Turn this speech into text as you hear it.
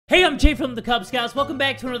Hey, I'm Jay from the Kubz Scouts. Welcome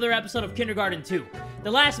back to another episode of Kindergarten 2.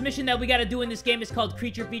 The last mission that we gotta do in this game is called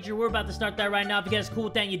Creature Feature. We're about to start that right now. If you guys are cool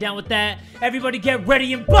with that and you're down with that, everybody get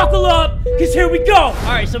ready and buckle up, because here we go!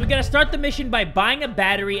 Alright, so we gotta start the mission by buying a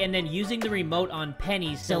battery and then using the remote on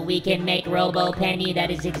Penny So we can make Robo Penny.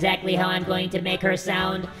 That is exactly how I'm going to make her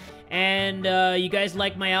sound. And, you guys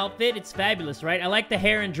like my outfit? It's fabulous, right? I like the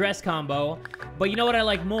hair and dress combo, but you know what I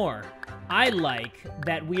like more? I like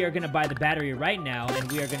that we are going to buy the battery right now, and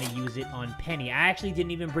we are going to use it on Penny. I actually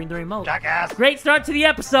didn't even bring the remote. Jackass! Great start to the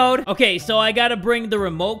episode! Okay, so I gotta bring the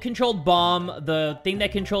remote-controlled bomb, the thing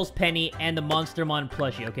that controls Penny, and the Monstermon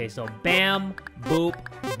plushie. Okay, so bam, boop,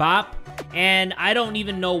 bop. And I don't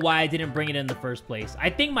even know why I didn't bring it in the first place. I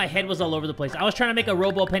think my head was all over the place. I was trying to make a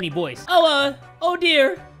Robo Penny voice. Oh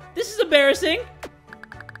dear. This is embarrassing.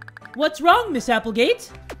 What's wrong, Miss Applegate?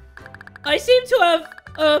 I seem to have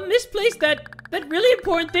misplaced that really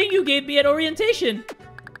important thing you gave me at orientation.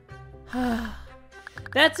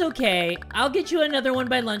 That's okay. I'll get you another one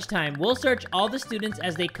by lunchtime. We'll search all the students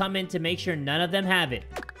as they come in to make sure none of them have it.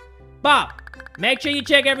 Bob, make sure you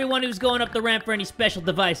check everyone who's going up the ramp for any special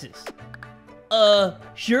devices.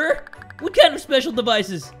 Sure? What kind of special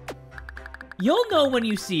devices? You'll know when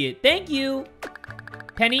you see it. Thank you.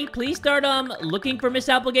 Penny, please start, looking for Miss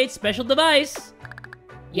Applegate's special device.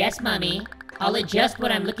 Yes, Mommy. I'll adjust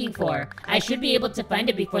what I'm looking for. I should be able to find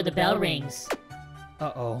it before the bell rings.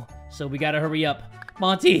 Uh-oh. So we gotta hurry up.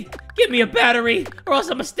 Monty, give me a battery, or else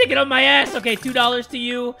I'm gonna stick it on my ass. Okay, $2 to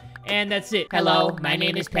you, and that's it. Hello, my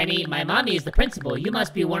name is Penny. My mommy is the principal. You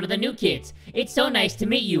must be one of the new kids. It's so nice to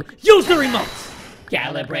meet you. Use the remote!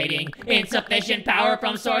 Calibrating. Insufficient power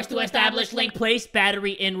from source to establish link. Place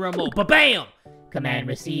battery in remote. Ba-bam! Command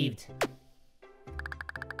received.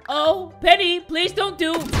 Oh, Penny, please don't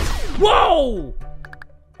do... Whoa!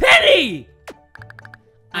 Penny!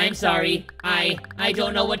 I'm sorry. I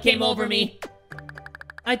don't know what came over me.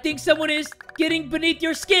 I think someone is getting beneath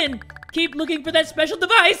your skin. Keep looking for that special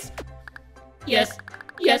device. Yes,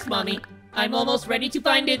 Mommy. I'm almost ready to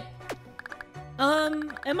find it.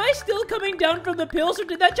 Am I still coming down from the pills, or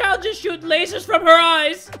did that child just shoot lasers from her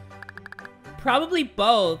eyes? Probably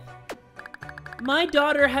both. My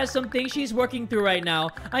daughter has some things she's working through right now.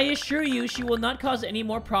 I assure you she will not cause any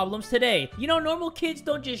more problems today. You know, normal kids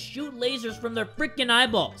don't just shoot lasers from their freaking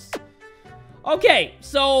eyeballs. Okay,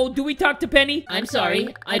 so do we talk to Penny? I'm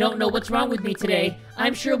sorry. I don't know what's wrong with me today.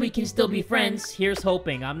 I'm sure we can still be friends. Here's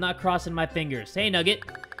hoping. I'm not crossing my fingers. Hey, Nugget.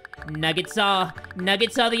 Nugget saw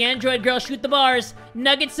the android girl shoot the bars.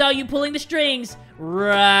 Nugget saw you pulling the strings.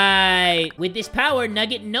 Right. With this power,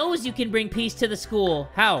 Nugget knows you can bring peace to the school.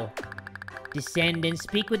 How? Descend and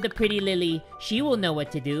speak with the pretty Lily. She will know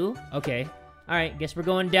what to do. Okay. Alright, guess we're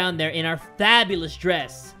going down there in our fabulous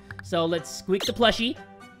dress. So let's squeak the plushie.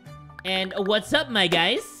 And what's up, my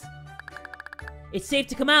guys? It's safe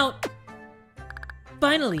to come out.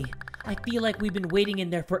 Finally. I feel like we've been waiting in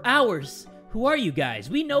there for hours. Who are you guys?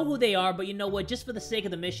 We know who they are, but you know what? Just for the sake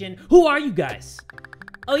of the mission, who are you guys?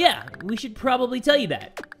 Oh yeah, we should probably tell you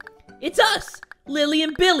that. It's us! Lily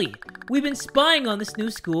and Billy! We've been spying on this new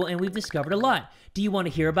school and we've discovered a lot. Do you want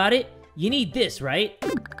to hear about it? You need this, right?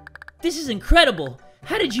 This is incredible!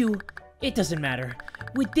 How did you... It doesn't matter.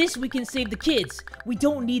 With this, we can save the kids. We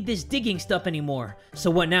don't need this digging stuff anymore. So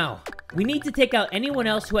what now? We need to take out anyone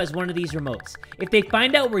else who has one of these remotes. If they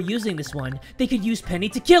find out we're using this one, they could use Penny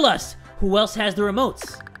to kill us! Who else has the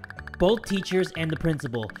remotes? Both teachers and the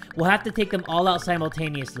principal. We'll have to take them all out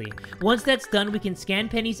simultaneously. Once that's done, we can scan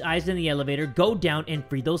Penny's eyes in the elevator, go down, and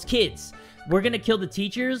free those kids. We're gonna kill the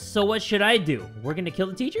teachers, so what should I do? We're gonna kill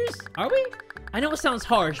the teachers? Are we? I know it sounds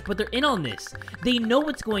harsh, but they're in on this. They know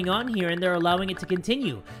what's going on here, and they're allowing it to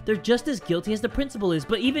continue. They're just as guilty as the principal is,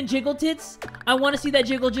 but even Jiggle Tits? I want to see that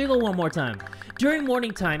jiggle jiggle one more time. During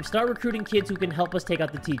morning time, start recruiting kids who can help us take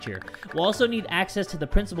out the teacher. We'll also need access to the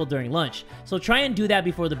principal during lunch, so try and do that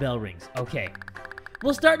before the bell rings. Okay.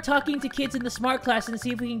 We'll start talking to kids in the smart class and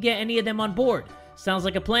see if we can get any of them on board. Sounds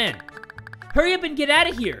like a plan. Hurry up and get out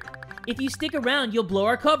of here. If you stick around, you'll blow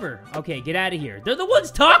our cover. Okay, get out of here. They're the ones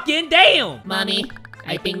talking, damn! Mommy,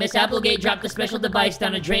 I think Miss Applegate dropped the special device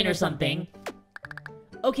down a drain or something.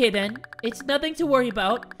 Okay then, it's nothing to worry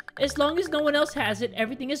about. As long as no one else has it,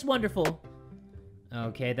 everything is wonderful.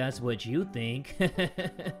 Okay, that's what you think.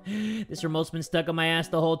 This remote's been stuck on my ass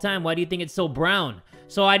the whole time. Why do you think it's so brown?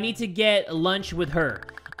 So I need to get lunch with her.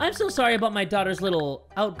 I'm so sorry about my daughter's little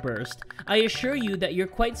outburst. I assure you that you're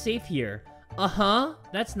quite safe here. Uh-huh,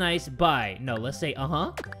 that's nice, bye. No, let's say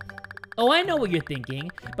uh-huh. Oh, I know what you're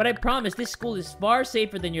thinking, but I promise this school is far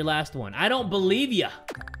safer than your last one. I don't believe ya.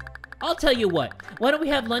 I'll tell you what. Why don't we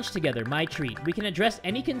have lunch together? My treat. We can address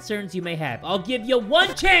any concerns you may have. I'll give you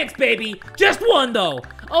one chance, baby. Just one, though.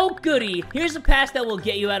 Oh, goody. Here's a pass that will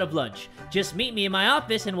get you out of lunch. Just meet me in my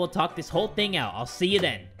office and we'll talk this whole thing out. I'll see you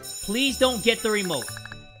then. Please don't get the remote.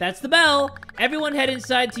 That's the bell. Everyone head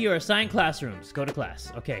inside to your assigned classrooms. Go to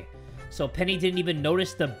class. Okay. So Penny didn't even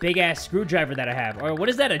notice the big-ass screwdriver that I have. Or what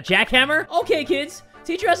is that, a jackhammer? Okay, kids.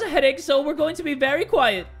 Teacher has a headache, so we're going to be very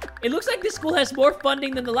quiet. It looks like this school has more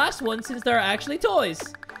funding than the last one since there are actually toys.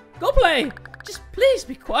 Go play. Just please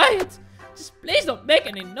be quiet. Just please don't make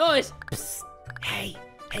any noise. Psst. Hey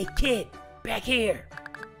kid, back here.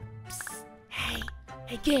 Psst.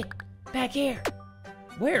 Hey kid, back here.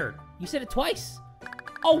 Where? You said it twice.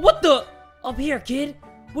 Oh, what the? Up here, kid.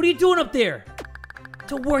 What are you doing up there?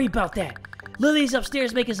 Don't worry about that. Lily's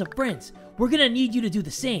upstairs making some friends. We're gonna need you to do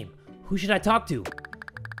the same. Who should I talk to?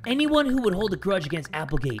 Anyone who would hold a grudge against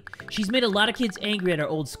Applegate. She's made a lot of kids angry at our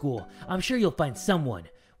old school. I'm sure you'll find someone.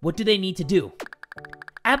 What do they need to do?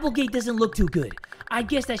 Applegate doesn't look too good. I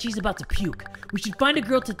guess that she's about to puke. We should find a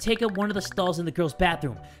girl to take up one of the stalls in the girls'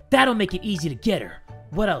 bathroom. That'll make it easy to get her.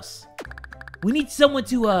 What else? We need someone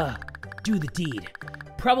to, do the deed.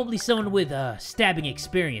 Probably someone with, stabbing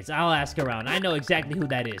experience. I'll ask around. I know exactly who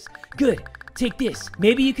that is. Good. Take this.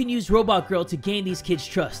 Maybe you can use Robot Girl to gain these kids'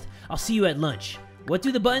 trust. I'll see you at lunch. What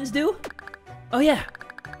do the buttons do? Oh yeah.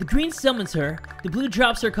 The green summons her, the blue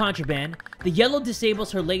drops her contraband, the yellow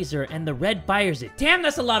disables her laser, and the red fires it. Damn,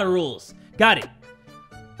 that's a lot of rules. Got it.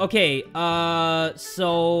 Okay,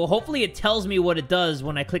 so hopefully it tells me what it does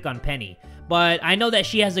when I click on Penny. But I know that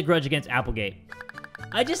she has a grudge against Applegate.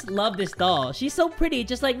 I just love this doll. She's so pretty,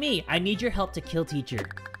 just like me. I need your help to kill teacher.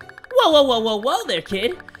 Whoa there,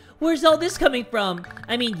 kid. Where's all this coming from?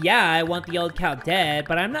 I mean, yeah, I want the old cow dead,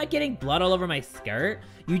 but I'm not getting blood all over my skirt.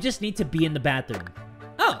 You just need to be in the bathroom.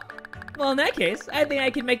 Oh, well, in that case, I think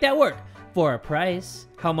I can make that work. For a price.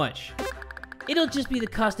 How much? It'll just be the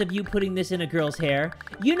cost of you putting this in a girl's hair.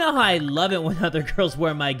 You know how I love it when other girls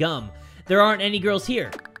wear my gum. There aren't any girls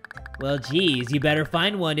here. Well, geez, you better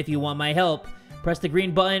find one if you want my help. Press the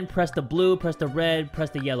green button, press the blue, press the red,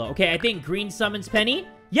 press the yellow. Okay, I think green summons Penny.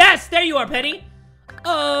 Yes, there you are, Penny.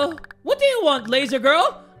 What do you want, Laser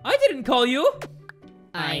Girl? I didn't call you.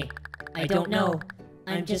 I don't know.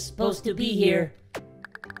 I'm just supposed to be here.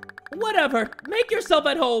 Whatever. Make yourself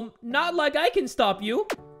at home. Not like I can stop you.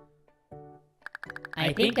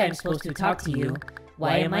 I think I'm supposed to talk to you.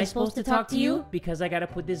 Why am I supposed to talk to you? Because I gotta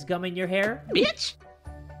put this gum in your hair? Bitch!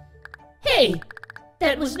 Hey!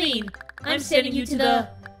 That was mean. I'm sending you to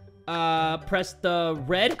the... Press the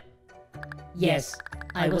red? Yes.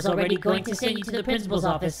 I was already going to send you to the principal's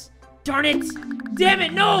office. Darn it! Damn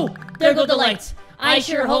it, no! There go the lights. I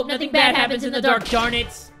sure hope nothing bad happens in the dark. Darn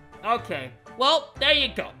it. Okay. Well, there you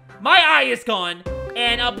go. My eye is gone,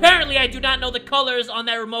 and apparently I do not know the colors on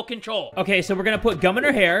that remote control. Okay, so we're gonna put gum in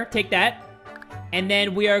her hair. Take that. And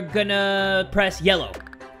then we are gonna press yellow.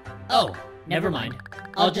 Oh, never mind.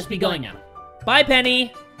 I'll just be going now. Bye,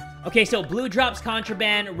 Penny. Okay, so blue drops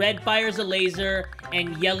contraband, red fires a laser,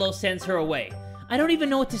 and yellow sends her away. I don't even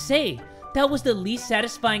know what to say. That was the least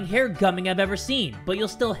satisfying hair gumming I've ever seen. But you'll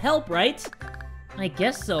still help, right? I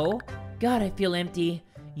guess so. God, I feel empty.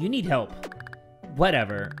 You need help.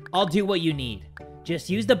 Whatever. I'll do what you need. Just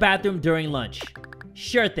use the bathroom during lunch.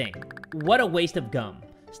 Sure thing. What a waste of gum.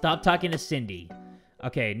 Stop talking to Cindy.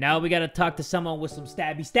 Okay, now we gotta talk to someone with some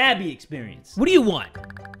stabby experience. What do you want?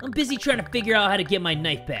 I'm busy trying to figure out how to get my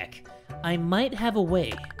knife back. I might have a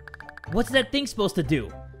way. What's that thing supposed to do?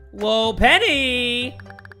 Whoa, Penny!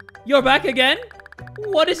 You're back again?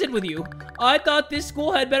 What is it with you? I thought this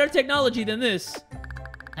school had better technology than this.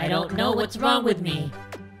 I don't know what's wrong with me.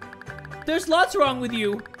 There's lots wrong with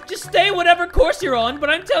you. Just stay whatever course you're on, but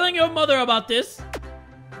I'm telling your mother about this.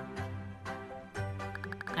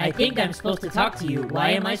 I think I'm supposed to talk to you. Why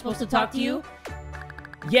am I supposed to talk to you?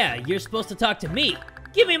 Yeah, you're supposed to talk to me.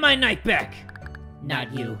 Give me my knife back.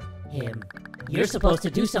 Not you. Him. You're supposed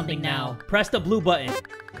to do something now. Press the blue button.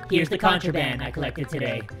 Here's the contraband I collected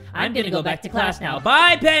today. I'm gonna go back to class now.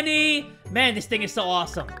 Bye, Penny! Man, this thing is so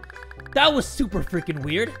awesome. That was super freaking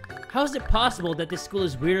weird. How is it possible that this school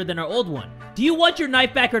is weirder than our old one? Do you want your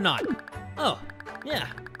knife back or not? Oh, yeah.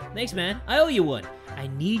 Thanks, man. I owe you one. I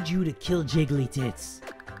need you to kill Jiggly Tits.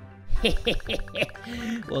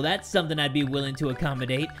 Well, that's something I'd be willing to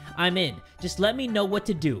accommodate. I'm in. Just let me know what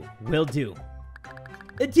to do. Will do.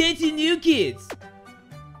 Attention, you kids!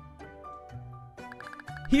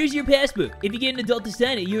 Here's your passbook. If you get an adult to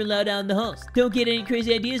sign it, you're allowed out in the halls. Don't get any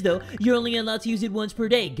crazy ideas, though. You're only allowed to use it once per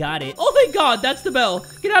day. Got it. Oh, thank God. That's the bell.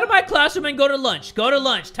 Get out of my classroom and go to lunch. Go to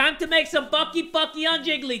lunch. Time to make some fucky on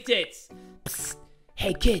Jiggly Tits. Psst.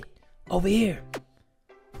 Hey, kid. Over here.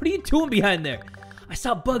 What are you doing behind there? I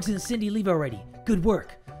saw Bugs and Cindy leave already. Good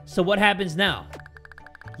work. So what happens now?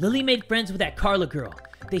 Lily made friends with that Carla girl.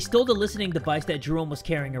 They stole the listening device that Jerome was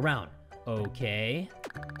carrying around. Okay.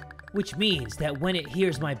 Which means that when it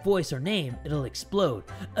hears my voice or name, it'll explode.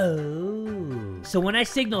 Oh. So when I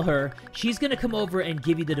signal her, she's gonna come over and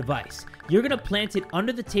give you the device. You're gonna plant it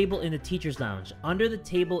under the table in the teacher's lounge. Under the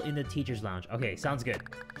table in the teacher's lounge. Okay, sounds good.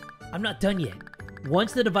 I'm not done yet.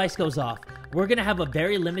 Once the device goes off, we're gonna have a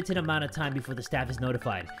very limited amount of time before the staff is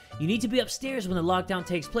notified. You need to be upstairs when the lockdown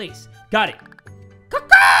takes place. Got it.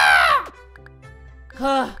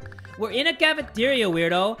 We're in a cafeteria,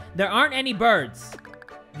 weirdo. There aren't any birds.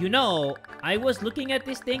 You know, I was looking at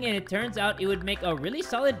this thing and it turns out it would make a really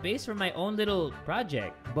solid base for my own little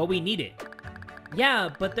project. But we need it. Yeah,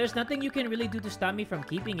 but there's nothing you can really do to stop me from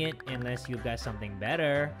keeping it unless you've got something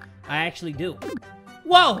better. I actually do.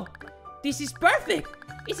 Whoa! This is perfect!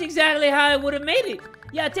 It's exactly how I would have made it.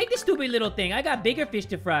 Yeah, take this stupid little thing. I got bigger fish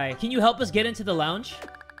to fry. Can you help us get into the lounge?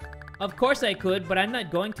 Of course I could, but I'm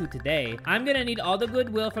not going to today. I'm gonna need all the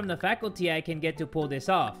goodwill from the faculty I can get to pull this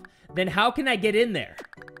off. Then how can I get in there?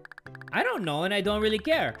 I don't know, and I don't really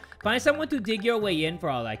care. Find someone to dig your way in for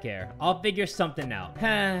all I care. I'll figure something out.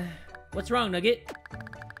 What's wrong, Nugget?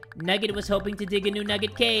 Nugget was hoping to dig a new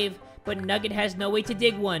Nugget cave, but Nugget has no way to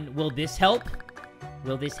dig one. Will this help?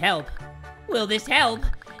 Will this help? Will this help?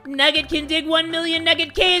 Nugget can dig 1 million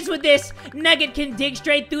Nugget caves with this! Nugget can dig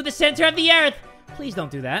straight through the center of the earth! Please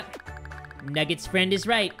don't do that. Nugget's friend is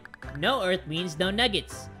right. No earth means no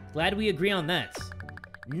nuggets. Glad we agree on that.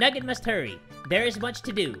 Nugget must hurry. There is much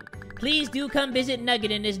to do. Please do come visit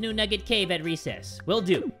Nugget in his new Nugget cave at recess. Will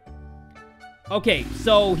do. Okay,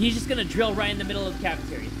 so he's just gonna drill right in the middle of the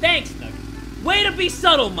cafeteria. Thanks, Nugget. Way to be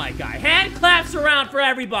subtle, my guy. Hand claps around for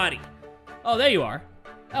everybody. Oh, there you are.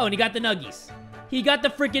 Oh, and he got the nuggies. He got the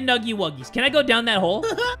freaking nuggy wuggies. Can I go down that hole?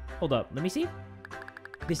 Hold up, let me see.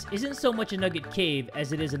 This isn't so much a Nugget cave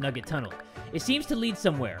as it is a Nugget tunnel. It seems to lead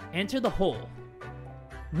somewhere. Enter the hole.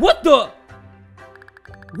 What the?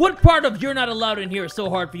 What part of you're not allowed in here is so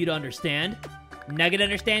hard for you to understand? Nugget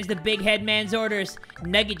understands the big head man's orders.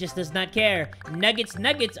 Nugget just does not care. Nugget's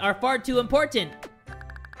nuggets are far too important.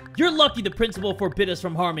 You're lucky the principal forbid us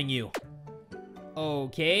from harming you.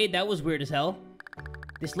 Okay, that was weird as hell.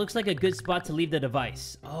 This looks like a good spot to leave the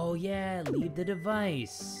device. Oh yeah, leave the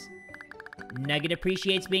device. Nugget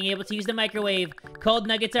appreciates being able to use the microwave. Cold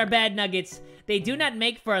nuggets are bad nuggets. They do not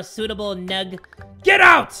make for a suitable nug. Get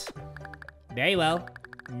out! Very well.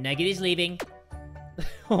 Nugget is leaving.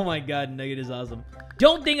 Oh my god, Nugget is awesome.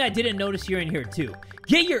 Don't think I didn't notice you're in here too.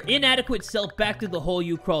 Get your inadequate self back to the hole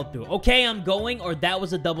you crawled through. Okay, I'm going, or that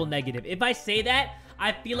was a double negative. If I say that,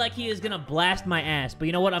 I feel like he is gonna blast my ass. But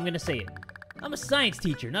you know what? I'm gonna say it. I'm a science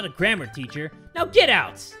teacher, not a grammar teacher. Now get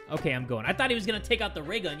out! Okay, I'm going. I thought he was gonna take out the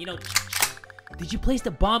ray gun, you know. Did you place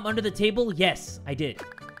the bomb under the table? Yes, I did.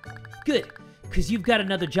 Good, because you've got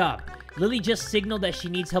another job. Lily just signaled that she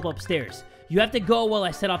needs help upstairs. You have to go while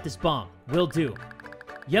I set off this bomb. Will do.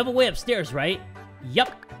 You have a way upstairs, right?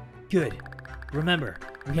 Yup. Good. Remember,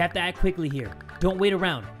 we have to act quickly here. Don't wait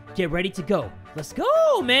around. Get ready to go. Let's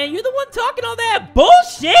go, man. You're the one talking all that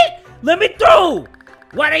bullshit. Let me through.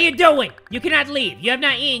 What are you doing? You cannot leave. You have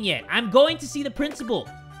not eaten yet. I'm going to see the principal.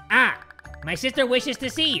 Ah, my sister wishes to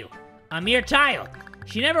see you. A mere child.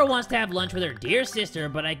 She never wants to have lunch with her dear sister,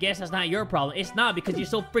 but I guess that's not your problem. It's not because you're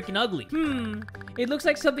so freaking ugly. It looks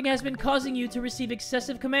like something has been causing you to receive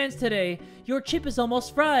excessive commands today. Your chip is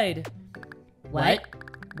almost fried. What?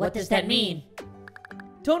 What does that mean?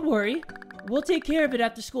 Don't worry. We'll take care of it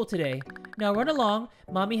after school today. Now run along.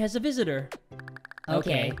 Mommy has a visitor.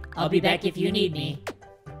 Okay, I'll be back if you need me.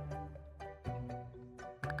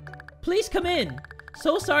 Please come in.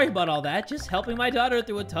 So sorry about all that. Just helping my daughter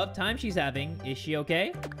through a tough time she's having. Is she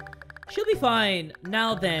okay? She'll be fine.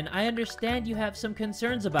 Now then, I understand you have some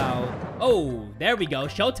concerns about... Oh, there we go.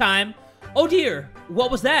 Showtime. Oh dear. What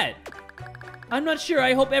was that? I'm not sure.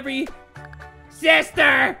 I hope every...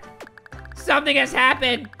 Sister! Something has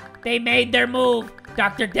happened. They made their move.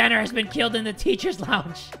 Dr. Denner has been killed in the teacher's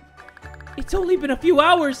lounge. It's only been a few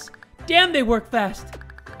hours. Damn, they work fast.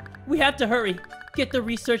 We have to hurry. Get the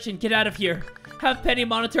research and get out of here. Have Penny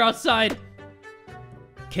monitor outside.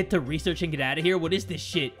 Get the research and get out of here? What is this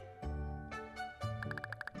shit?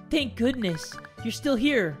 Thank goodness. You're still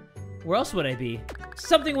here. Where else would I be?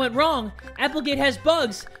 Something went wrong. Applegate has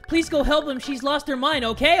bugs. Please go help him. She's lost her mind.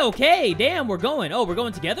 Okay, okay. Damn, we're going. Oh, we're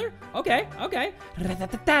going together? Okay, okay.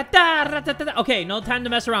 Okay, no time to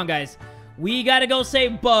mess around, guys. We gotta go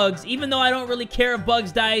save Bugs. Even though I don't really care if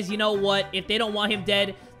Bugs dies, you know what? If they don't want him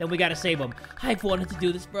dead, then we gotta save him. I've wanted to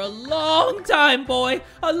do this for a long time, boy.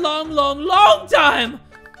 A long, long, long time.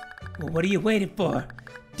 Well, what are you waiting for?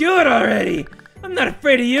 Do it already. I'm not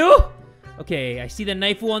afraid of you. Okay, I see the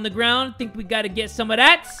knife on the ground. Think we gotta get some of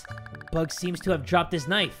that. Bugs seems to have dropped his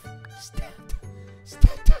knife.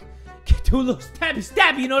 Do a little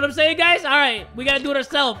stabby, you know what I'm saying, guys? All right, we gotta do it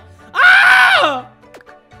ourselves. Ah!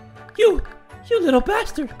 You little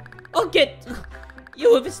bastard. I'll get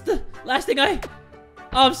you if it's the last thing Oh,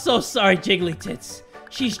 I'm so sorry, Jiggly Tits.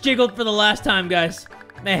 She's jiggled for the last time, guys.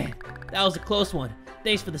 Man, that was a close one.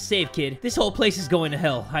 Thanks for the save, kid. This whole place is going to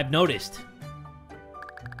hell, I've noticed.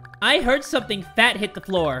 I heard something fat hit the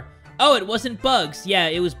floor. Oh, it wasn't Bugs. Yeah,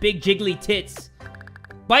 it was Big Jiggly Tits.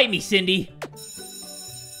 Bite me, Cindy.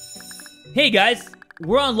 Hey, guys.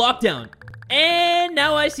 We're on lockdown. And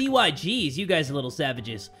now I see why. Jeez, you guys are little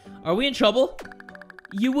savages. Are we in trouble?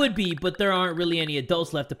 You would be, but there aren't really any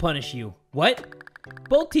adults left to punish you. What?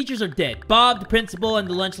 Both teachers are dead. Bob, the principal, and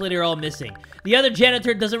the lunch lady are all missing. The other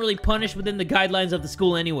janitor doesn't really punish within the guidelines of the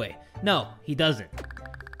school anyway. No, he doesn't.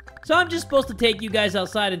 So I'm just supposed to take you guys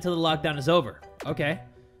outside until the lockdown is over. Okay.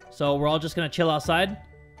 So we're all just gonna chill outside?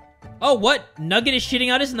 Oh, what? Nugget is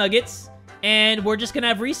shitting out his nuggets. And we're just gonna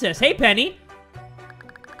have recess. Hey, Penny.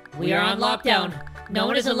 We are on lockdown. No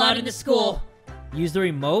one is allowed into school. Use the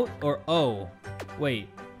remote or oh. Wait,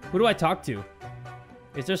 who do I talk to?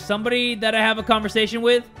 Is there somebody that I have a conversation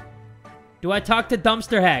with? Do I talk to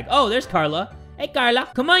Dumpster Hag? Oh, there's Carla. Hey, Carla.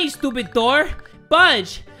 Come on, you stupid door.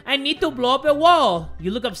 Budge. I need to blow up a wall.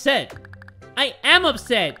 You look upset. I am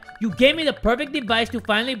upset. You gave me the perfect device to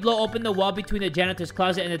finally blow open the wall between the janitor's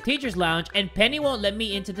closet and the teacher's lounge, and Penny won't let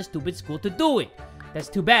me into the stupid school to do it. That's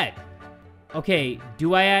too bad. Okay,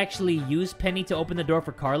 do I actually use Penny to open the door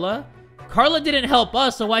for Carla? Carla didn't help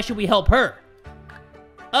us, so why should we help her?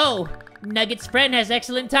 Oh, Nugget's friend has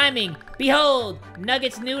excellent timing. Behold,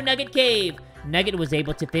 Nugget's new Nugget cave. Nugget was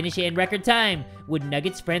able to finish it in record time. Would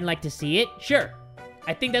Nugget's friend like to see it? Sure.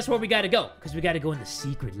 I think that's where we gotta go, because we gotta go in the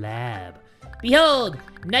secret lab. Behold,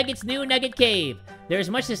 Nugget's new Nugget cave. There's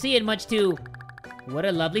much to see and much to... What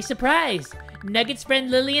a lovely surprise. Nugget's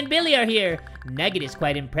friend Lily and Billy are here. Nugget is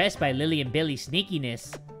quite impressed by Lily and Billy's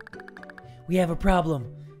sneakiness. We have a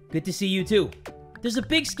problem. Good to see you too. There's a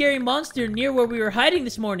big scary monster near where we were hiding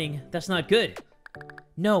this morning. That's not good.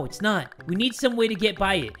 No, it's not. We need some way to get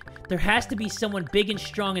by it. There has to be someone big and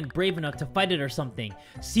strong and brave enough to fight it or something.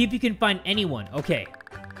 See if you can find anyone. Okay.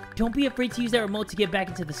 Don't be afraid to use that remote to get back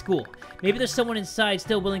into the school. Maybe there's someone inside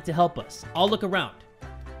still willing to help us. I'll look around.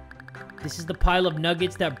 This is the pile of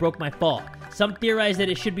nuggets that broke my fall. Some theorize that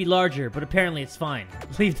it should be larger, but apparently it's fine.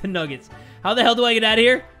 Leave the nuggets. How the hell do I get out of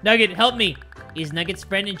here? Nugget, help me. Is Nugget's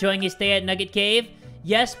friend enjoying his stay at Nugget Cave?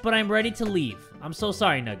 Yes, but I'm ready to leave. I'm so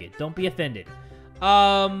sorry, Nugget. Don't be offended.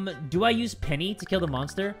 Do I use Penny to kill the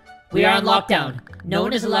monster? We are on lockdown. No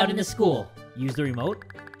one is allowed in the school. Use the remote?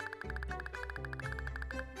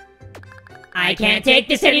 I can't take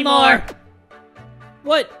this anymore!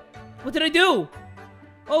 What? What did I do?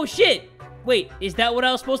 Oh, shit. Wait, is that what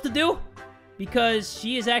I was supposed to do? Because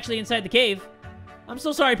she is actually inside the cave. I'm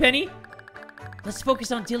so sorry, Penny. Let's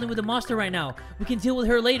focus on dealing with the monster right now. We can deal with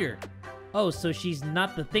her later. Oh, so she's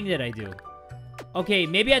not the thing that I do. Okay,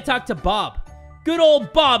 maybe I talk to Bob. Good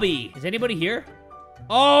old Bobby. Is anybody here?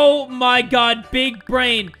 Oh my god, big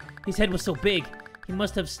brain. His head was so big. He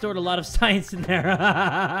must have stored a lot of science in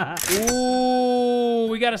there. Ooh,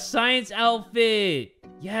 we got a science outfit.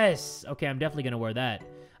 Yes. Okay, I'm definitely gonna wear that.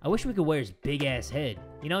 I wish we could wear his big-ass head.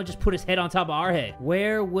 You know, just put his head on top of our head.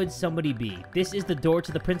 Where would somebody be? This is the door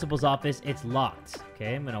to the principal's office. It's locked.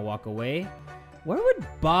 Okay, I'm gonna walk away. Where would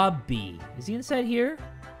Bob be? Is he inside here?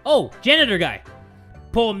 Oh, janitor guy.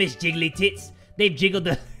 Poor Miss Jiggly Tits. They've jiggled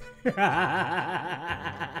the...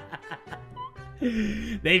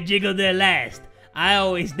 They've jiggled their last. I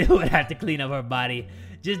always knew I'd have to clean up her body.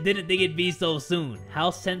 Just didn't think it'd be so soon. How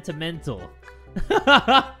sentimental.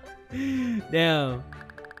 Damn.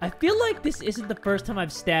 I feel like this isn't the first time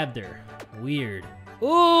I've stabbed her. Weird.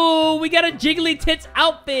 Ooh, we got a Jiggly Tits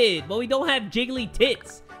outfit. But we don't have Jiggly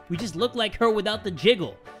Tits. We just look like her without the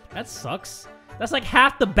jiggle. That sucks. That's like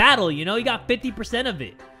half the battle, you know? You got 50% of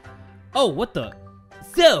it. Oh, what the?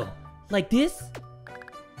 So, like this?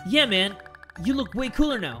 Yeah, man. You look way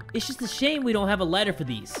cooler now. It's just a shame we don't have a lighter for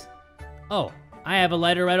these. Oh, I have a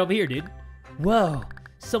lighter right over here, dude. Whoa,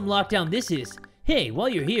 some lockdown this is. Hey, while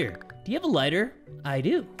you're here, do you have a lighter? I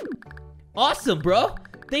do. Awesome, bro.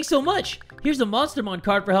 Thanks so much. Here's a Monstermon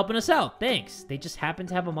card for helping us out. Thanks. They just happen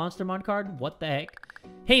to have a Monstermon card? What the heck?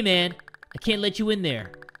 Hey, man. I can't let you in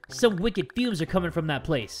there. Some wicked fumes are coming from that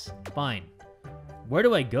place. Fine. Where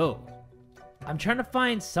do I go? I'm trying to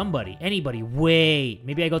find somebody. Anybody. Wait.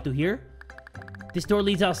 Maybe I go through here? This door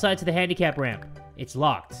leads outside to the handicap ramp. It's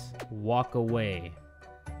locked. Walk away.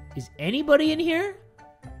 Is anybody in here?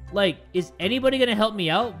 Like, is anybody gonna help me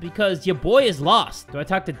out? Because your boy is lost. Do I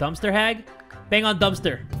talk to Dumpster Hag? Bang on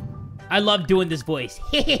Dumpster. I love doing this voice.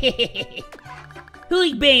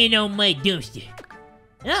 Who's banging on my dumpster?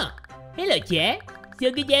 Oh, hello, Chad.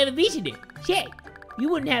 So good to have a visitor. Say, you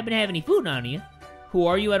wouldn't happen to have any food on you? Who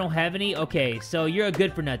are you? I don't have any? Okay, so you're a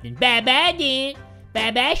good for nothing. Bye-bye, then.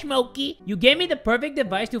 Bye-bye, Smokey. You gave me the perfect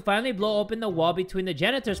device to finally blow open the wall between the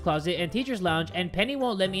janitor's closet and teacher's lounge, and Penny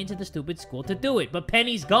won't let me into the stupid school to do it. But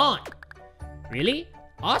Penny's gone. Really?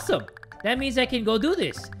 Awesome. That means I can go do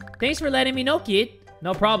this. Thanks for letting me know, kid.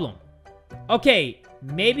 No problem. Okay,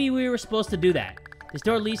 maybe we were supposed to do that. This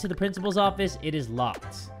door leads to the principal's office. It is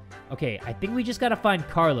locked. Okay, I think we just gotta find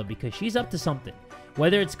Carla because she's up to something.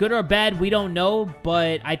 Whether it's good or bad, we don't know,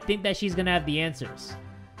 but I think that she's gonna have the answers.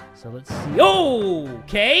 So let's see. Oh,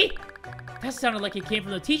 okay. That sounded like it came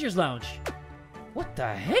from the teacher's lounge. What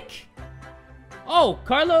the heck? Oh,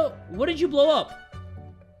 Carla, what did you blow up?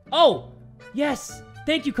 Oh, yes.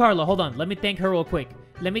 Thank you, Carla. Hold on. Let me thank her real quick.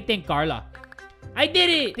 Let me thank Carla. I did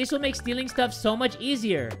it. This will make stealing stuff so much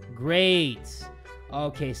easier. Great.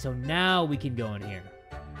 Okay, so now we can go in here.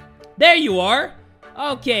 There you are.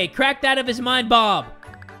 Okay, cracked out of his mind, Bob.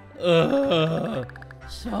 Ugh.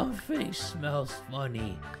 Something smells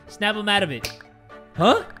funny. Snap him out of it.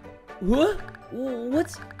 Huh? What?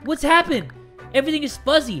 What's happened? Everything is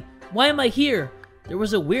fuzzy. Why am I here? There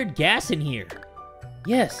was a weird gas in here.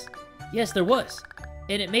 Yes, there was.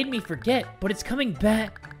 And it made me forget, but it's coming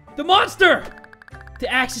back. The monster!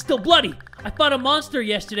 The axe is still bloody. I fought a monster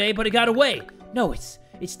yesterday, but it got away. No, it's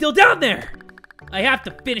still down there. I have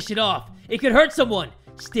to finish it off. It could hurt someone.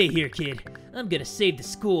 Stay here, kid. I'm gonna save the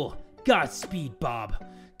school. Godspeed, Bob.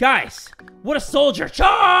 Guys, what a soldier.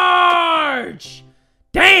 Charge!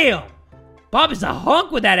 Damn! Bob is a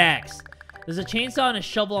hunk with that axe. There's a chainsaw and a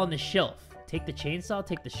shovel on the shelf. Take the chainsaw,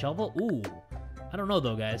 take the shovel. Ooh, I don't know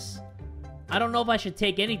though, guys. I don't know if I should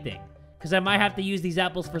take anything, because I might have to use these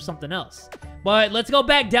apples for something else. But let's go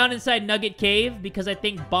back down inside Nugget Cave, because I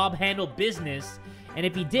think Bob handled business. And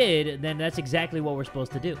if he did, then that's exactly what we're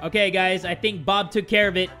supposed to do. Okay, guys, I think Bob took care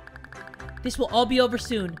of it. This will all be over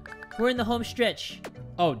soon. We're in the home stretch.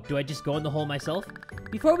 Oh, do I just go in the hole myself?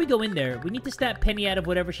 Before we go in there, we need to snap Penny out of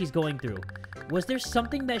whatever she's going through. Was there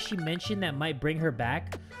something that she mentioned that might bring her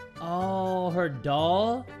back? Oh, her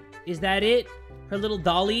doll? Is that it? Her little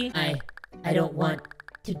dolly? I don't want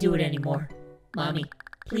to do it anymore. Mommy,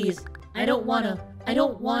 please. I don't wanna.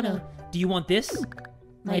 Do you want this?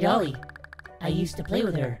 My dolly. I used to play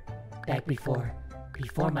with her back before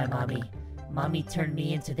my mommy. Mommy turned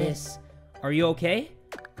me into this. Are you okay?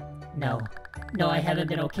 No, I haven't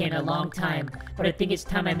been okay in a long time, but I think it's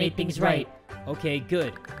time I made things right. Okay,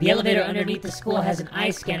 good. The elevator underneath the school has an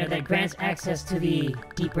eye scanner that grants access to the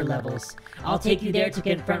deeper levels. I'll take you there to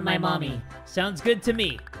confront my mommy. Sounds good to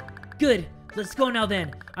me. Good. Let's go now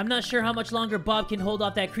then. I'm not sure how much longer Bob can hold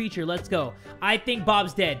off that creature. Let's go. I think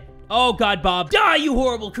Bob's dead. Oh God, Bob. Die, you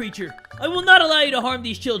horrible creature. I will not allow you to harm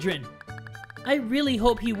these children. I really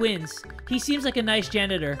hope he wins. He seems like a nice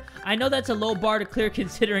janitor. I know that's a low bar to clear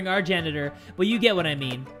considering our janitor, but you get what I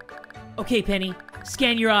mean. Okay, Penny.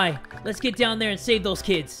 Scan your eye. Let's get down there and save those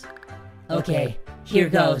kids. Okay, here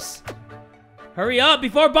goes. Hurry up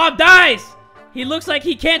before Bob dies! He looks like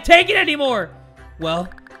he can't take it anymore. Well,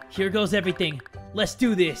 here goes everything. Let's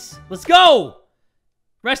do this. Let's go!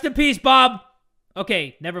 Rest in peace, Bob.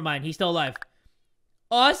 Okay, never mind. He's still alive.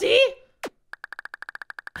 Ozzy?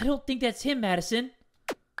 I don't think that's him, Madison.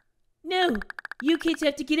 No, you kids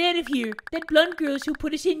have to get out of here. That blonde girl's who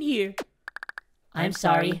put us in here. I'm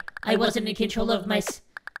sorry. I wasn't in control of my...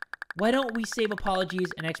 Why don't we save apologies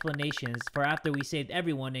and explanations for after we saved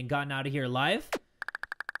everyone and gotten out of here alive?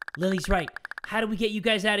 Lily's right. How do we get you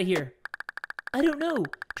guys out of here? I don't know.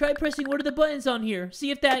 Try pressing one of the buttons on here. See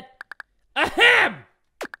if that... Ahem!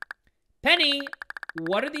 Penny,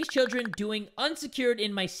 what are these children doing unsecured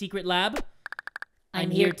in my secret lab?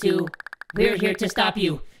 We're here to stop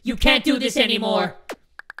you. You can't do this anymore.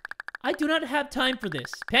 I do not have time for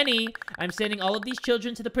this. Penny, I'm sending all of these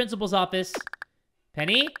children to the principal's office.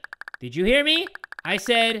 Penny, did you hear me? I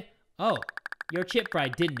said, oh, your chip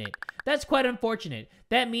fried, didn't it? That's quite unfortunate.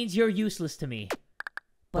 That means you're useless to me.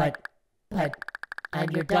 But, I'm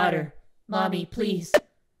your daughter. Mommy, please.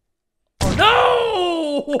 Oh, no!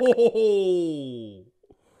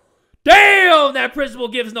 Damn, that principal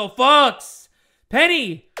gives no fucks.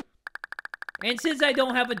 Penny! And since I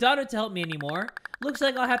don't have a daughter to help me anymore, Looks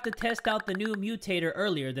like I'll have to test out the new mutator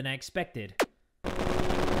earlier than I expected.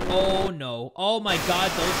 Oh no. Oh my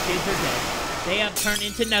god, those kids are dead. They have turned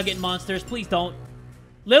into nugget monsters. Please don't.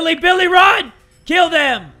 Lily, Billy, run! Kill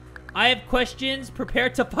them! I have questions.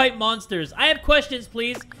 Prepare to fight monsters. I have questions,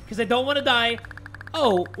 please, because I don't want to die.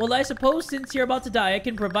 Oh, well, I suppose since you're about to die, I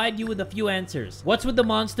can provide you with a few answers. What's with the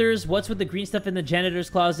monsters? What's with the green stuff in the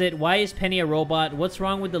janitor's closet? Why is Penny a robot? What's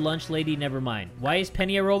wrong with the lunch lady? Never mind. Why is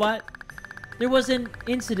Penny a robot? There was an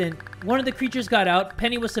incident. One of the creatures got out.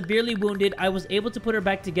 Penny was severely wounded. I was able to put her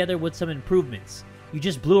back together with some improvements. You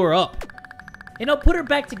just blew her up. And I'll put her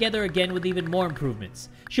back together again with even more improvements.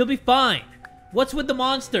 She'll be fine. What's with the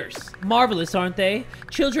monsters? Marvelous, aren't they?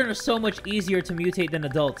 Children are so much easier to mutate than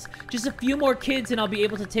adults. Just a few more kids and I'll be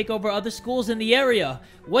able to take over other schools in the area.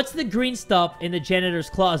 What's the green stuff in the janitor's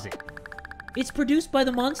closet? It's produced by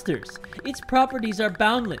the monsters. Its properties are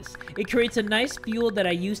boundless. It creates a nice fuel that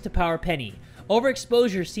I use to power Penny.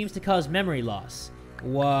 Overexposure seems to cause memory loss.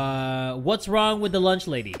 What's wrong with the lunch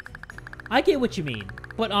lady? I get what you mean,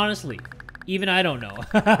 but honestly, even I don't know.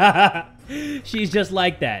 She's just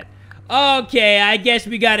like that. Okay, I guess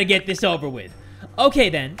we gotta get this over with. Okay,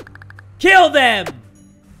 then. Kill them!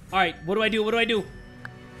 Alright, what do I do? What do I do?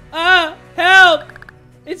 Ah! Help!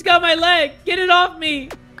 It's got my leg! Get it off me!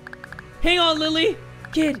 Hang on, Lily!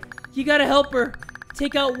 Kid, you gotta help her.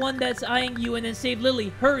 Take out one that's eyeing you and then save Lily.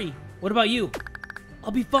 Hurry! What about you?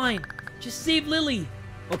 I'll be fine. Just save Lily.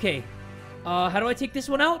 Okay. How do I take this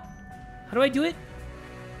one out? How do I do it?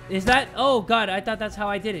 Is that... Oh, God, I thought that's how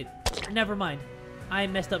I did it. Never mind. I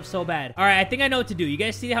messed up so bad. All right, I think I know what to do. You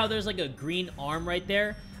guys see how there's like a green arm right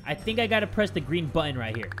there? I think I gotta press the green button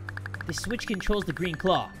right here. The switch controls the green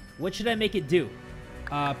claw. What should I make it do?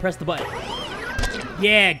 Press the button.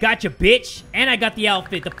 Yeah, gotcha, bitch. And I got the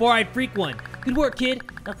outfit, the four-eyed freak one. Good work, kid.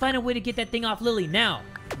 Now find a way to get that thing off Lily now.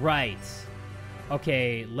 Right.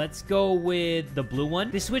 Okay, let's go with the blue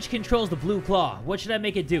one. The switch controls the blue claw. What should I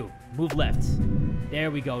make it do? Move left.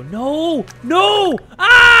 There we go. No! No!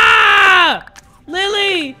 Ah!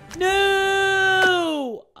 Lily!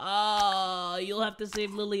 No! You'll have to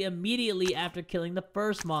save Lily immediately after killing the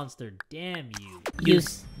first monster. Damn you.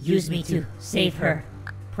 Use me to save her.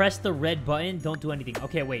 Press the red button. Don't do anything.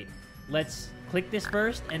 Okay, wait. Let's click this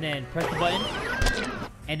first and then press the button.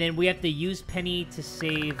 And then we have to use Penny to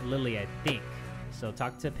save Lily, I think. So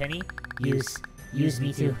talk to Penny. Use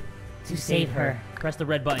me to save her. Press the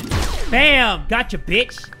red button. Bam! Gotcha,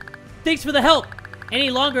 bitch! Thanks for the help! Any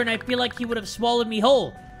longer and I feel like he would have swallowed me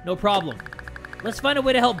whole. No problem. Let's find a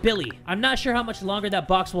way to help Billy. I'm not sure how much longer that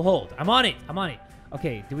box will hold. I'm on it. I'm on it.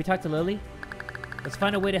 Okay, did we talk to Lily? Let's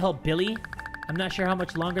find a way to help Billy. I'm not sure how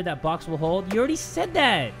much longer that box will hold. You already said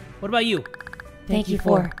that. What about you? Thank you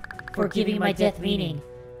for giving my death meaning.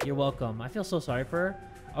 You're welcome. I feel so sorry for her.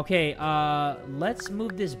 Okay, let's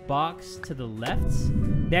move this box to the left.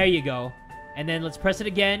 There you go. And then let's press it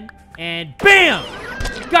again. And BAM!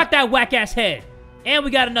 Got that whack-ass head. And we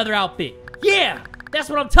got another outfit. Yeah! That's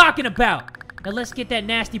what I'm talking about. Now let's get that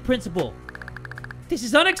nasty principal. This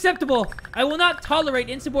is unacceptable. I will not tolerate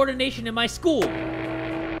insubordination in my school.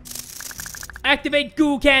 Activate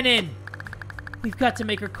goo cannon. We've got to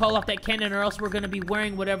make her call off that cannon or else we're going to be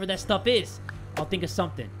wearing whatever that stuff is. I'll think of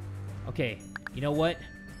something. Okay, you know what?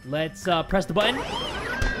 Let's press the button.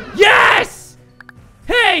 Yes!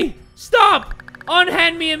 Hey! Stop!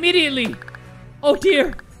 Unhand me immediately. Oh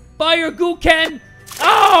dear. Fire goo can.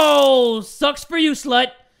 Oh! Sucks for you,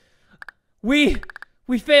 slut. We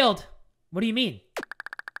failed. What do you mean?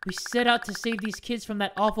 We set out to save these kids from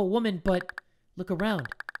that awful woman, but look around.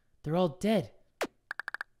 They're all dead.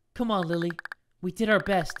 Come on, Lily. We did our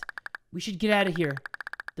best. We should get out of here.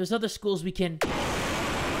 There's other schools we can...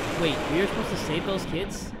 Wait, we were supposed to save those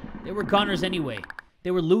kids? They were goners anyway. They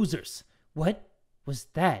were losers. What was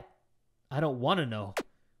that? I don't want to know.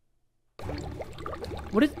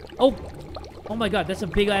 What is... Oh my god, that's a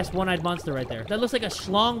big-ass one-eyed monster right there. That looks like a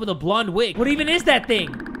schlong with a blonde wig. What even is that thing?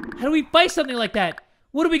 How do we fight something like that?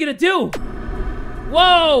 What are we gonna do?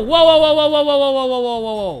 Whoa! Whoa, whoa, whoa, whoa, whoa, whoa, whoa, whoa, whoa,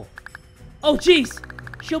 whoa, whoa. Oh, jeez.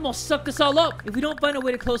 She almost sucked us all up. If we don't find a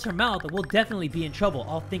way to close her mouth, we'll definitely be in trouble.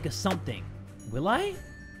 I'll think of something. Will I?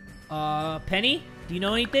 Penny? Do you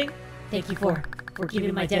know anything? Thank you for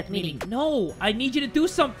giving my death meaning. No, I need you to do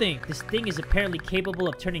something. This thing is apparently capable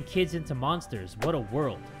of turning kids into monsters. What a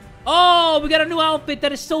world. Oh, we got a new outfit.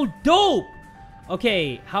 That is so dope.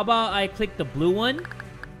 Okay, how about I click the blue one,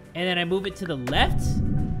 and then I move it to the left,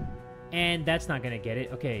 and that's not gonna get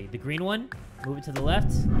it. Okay, the green one, move it to the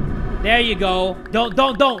left. There you go.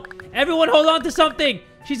 Don't. Everyone hold on to something.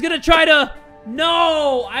 She's gonna try to...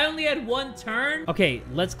 No, I only had one turn. Okay,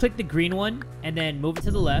 let's click the green one, and then move it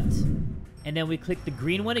to the left. And then we click the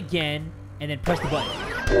green one again, and then press the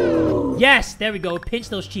button. Yes, there we go. Pinch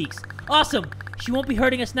those cheeks. Awesome. She won't be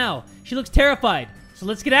hurting us now. She looks terrified. So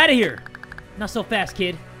let's get out of here. Not so fast,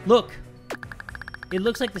 kid. Look. It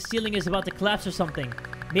looks like the ceiling is about to collapse or something.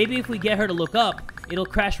 Maybe if we get her to look up, it'll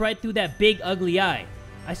crash right through that big, ugly eye.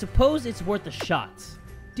 I suppose it's worth a shot.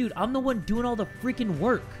 Dude, I'm the one doing all the freaking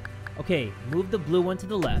work. Okay, move the blue one to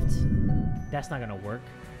the left. That's not gonna work.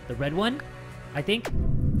 The red one, I think.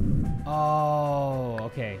 Oh,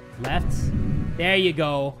 okay. Left. There you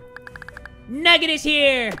go. Nugget is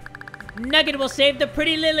here! Nugget will save the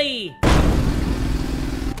pretty lily!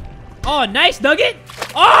 Oh, nice, Nugget!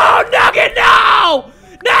 Oh, Nugget, no!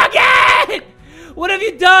 Nugget! What have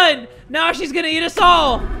you done? Now she's gonna eat us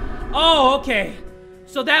all! Oh, okay.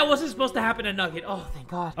 So that wasn't supposed to happen to Nugget. Oh, thank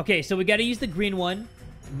God. Okay, so we gotta use the green one.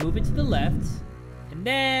 Move it to the left. And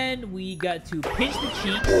then we got to pinch the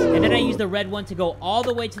cheeks. And then I use the red one to go all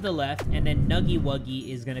the way to the left. And then Nuggy Wuggy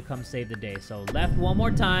is gonna come save the day. So left one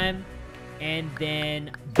more time. And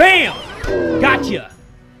then BAM! Gotcha!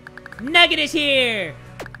 Nugget is here!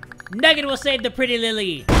 Nugget will save the pretty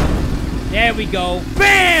lily. There we go.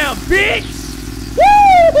 BAM! Bitch!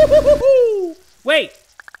 Woo! Wait.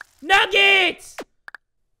 Nugget!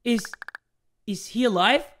 Is he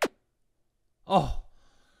alive? Oh.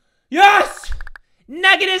 Yes!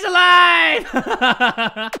 Nugget is alive!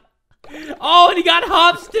 Oh, and he got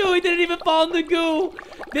hops too. He didn't even fall in the goo.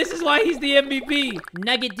 This is why he's the MVP.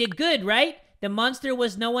 Nugget did good, right? The monster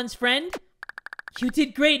was no one's friend? You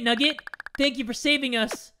did great, Nugget. Thank you for saving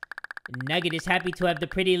us. Nugget is happy to have the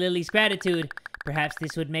pretty lily's gratitude. Perhaps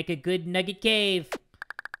this would make a good Nugget cave.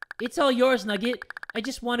 It's all yours, Nugget. I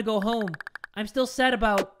just want to go home. I'm still sad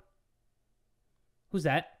about... Who's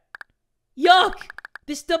that? Yuck!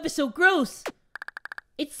 This stuff is so gross.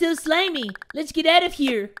 It's so slimy. Let's get out of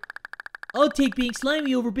here. I'll take being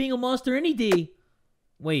slimy over being a monster any day.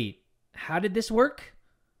 Wait, how did this work?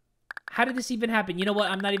 How did this even happen? You know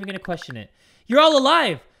what? I'm not even going to question it. You're all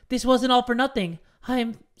alive. This wasn't all for nothing.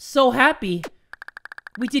 I'm so happy.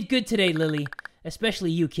 We did good today, Lily.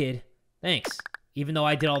 Especially you, kid. Thanks. Even though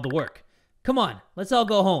I did all the work. Come on, let's all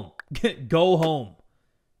go home. Go home.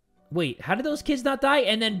 Wait, how did those kids not die?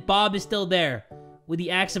 And then Bob is still there with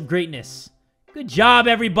the axe of greatness. Good job,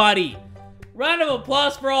 everybody. Round of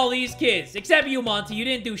applause for all these kids. Except you, Monty. You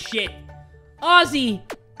didn't do shit. Ozzy!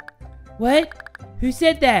 What? Who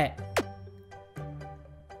said that?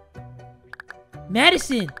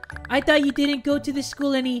 Madison! I thought you didn't go to the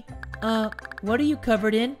school any... what are you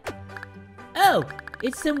covered in? Oh!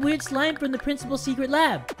 It's some weird slime from the principal's secret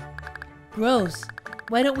lab. Gross.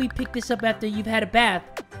 Why don't we pick this up after you've had a bath?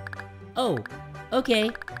 Oh,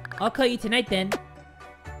 okay. I'll call you tonight then.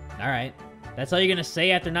 Alright. That's all you're gonna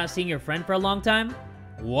say after not seeing your friend for a long time?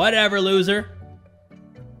 Whatever, loser.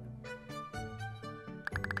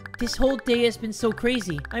 This whole day has been so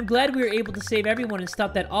crazy. I'm glad we were able to save everyone and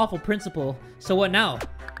stop that awful principal. So what now?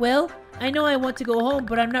 Well, I know I want to go home,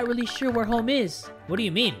 but I'm not really sure where home is. What do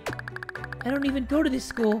you mean? I don't even go to this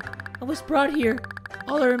school. I was brought here.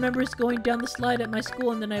 All I remember is going down the slide at my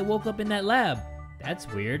school and then I woke up in that lab.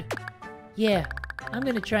 That's weird. Yeah, I'm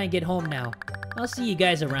gonna try and get home now. I'll see you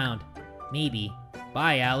guys around. Maybe.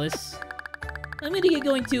 Bye, Alice. I'm gonna get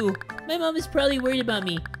going too. My mom is probably worried about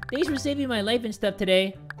me. Thanks for saving my life and stuff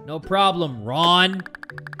today. No problem, Ron.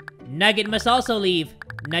 Nugget must also leave.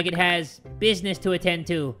 Nugget has business to attend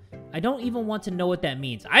to. I don't even want to know what that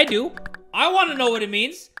means. I do. I want to know what it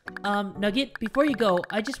means. Nugget, before you go,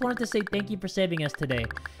 I just wanted to say thank you for saving us today.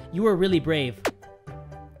 You were really brave.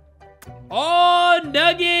 Oh,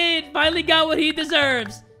 Nugget finally got what he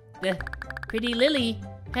deserves. The pretty Lily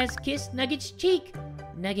has kissed Nugget's cheek.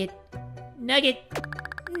 Nugget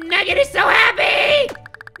is so happy!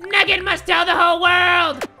 Nugget must tell the whole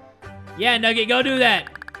world! Yeah, Nugget, go do that.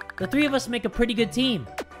 The three of us make a pretty good team.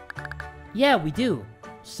 Yeah, we do.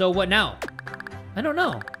 So what now? I don't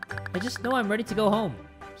know. I just know I'm ready to go home.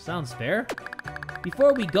 Sounds fair.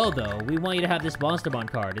 Before we go, though, we want you to have this Monstermon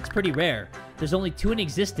card. It's pretty rare. There's only 2 in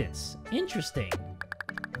existence. Interesting.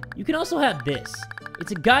 You can also have this.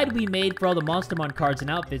 It's a guide we made for all the Monstermon cards and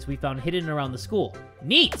outfits we found hidden around the school.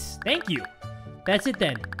 Neat! Thank you! That's it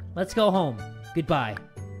then. Let's go home. Goodbye.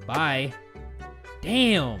 Bye.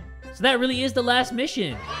 Damn! So that really is the last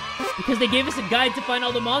mission. Because they gave us a guide to find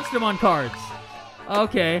all the Monstermon cards.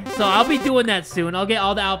 Okay, so I'll be doing that soon. I'll get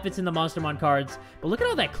all the outfits in the Monstermon cards. But look at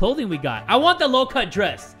all that clothing we got. I want the low-cut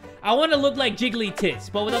dress. I want to look like Jiggly Tits,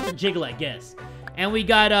 but without the jiggle, I guess. And we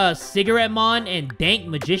got Cigarette Mon and Dank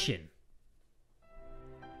Magician.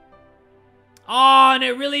 Oh, and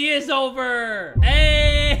it really is over.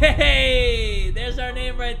 Hey, there's our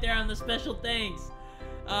name right there on the special thanks.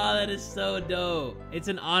 Oh, that is so dope. It's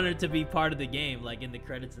an honor to be part of the game, like in the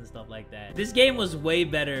credits and stuff like that. This game was way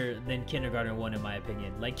better than Kindergarten 1 in my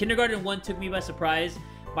opinion. Like Kindergarten 1 took me by surprise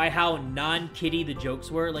by how non-kiddie the jokes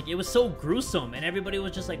were. Like it was so gruesome and everybody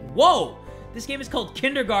was just like, whoa, this game is called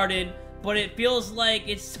Kindergarten, but it feels like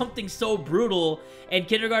it's something so brutal. And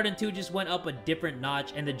Kindergarten 2 just went up a different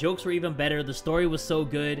notch, and the jokes were even better. The story was so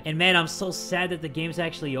good. And man, I'm so sad that the game's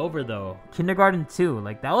actually over, though. Kindergarten 2,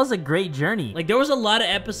 like, that was a great journey. Like, there was a lot of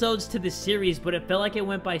episodes to this series, but it felt like it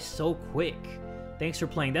went by so quick. Thanks for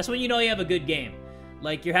playing. That's when you know you have a good game.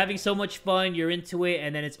 Like, you're having so much fun, you're into it,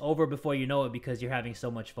 and then it's over before you know it because you're having so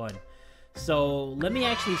much fun. So, let me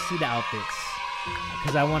actually see the outfits,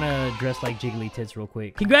 because I want to dress like Jiggly Tits real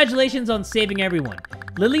quick. Congratulations on saving everyone.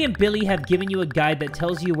 Lily and Billy have given you a guide that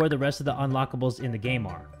tells you where the rest of the unlockables in the game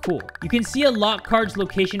are. Cool. You can see a lock card's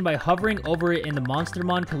location by hovering over it in the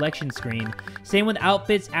Monstermon collection screen. Same with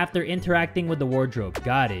outfits after interacting with the wardrobe.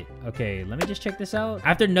 Got it. Okay, let me just check this out.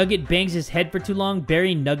 After Nugget bangs his head for too long,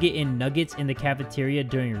 bury Nugget in nuggets in the cafeteria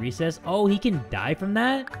during recess. Oh, he can die from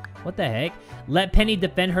that? What the heck? Let Penny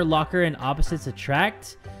defend her locker and opposites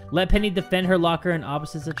attract. Let Penny defend her locker and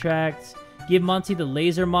opposites attract. Give Monty the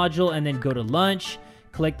laser module and then go to lunch.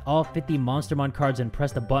 Collect all 50 Monstermon cards and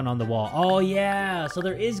press the button on the wall. Oh yeah, so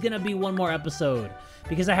there is gonna be one more episode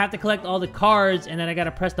because I have to collect all the cards and then I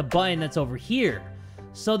gotta press the button that's over here.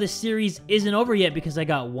 So this series isn't over yet because I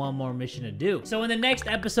got one more mission to do. So in the next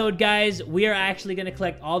episode, guys, we are actually going to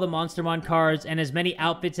collect all the Monstermon cards and as many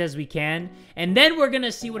outfits as we can. And then we're going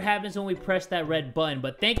to see what happens when we press that red button.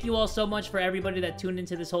 But thank you all so much for everybody that tuned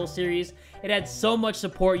into this whole series. It had so much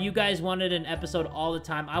support. You guys wanted an episode all the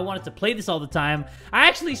time. I wanted to play this all the time. I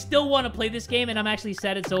actually still want to play this game and I'm actually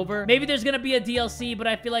sad it's over. Maybe there's going to be a DLC, but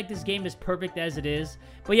I feel like this game is perfect as it is.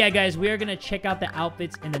 But yeah, guys, we are going to check out the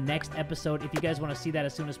outfits in the next episode. If you guys want to see that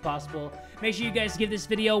as soon as possible, make sure you guys give this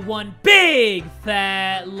video one big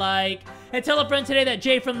fat like and tell a friend today that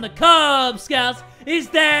Jay from the Kubz Scouts is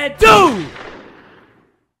that dude.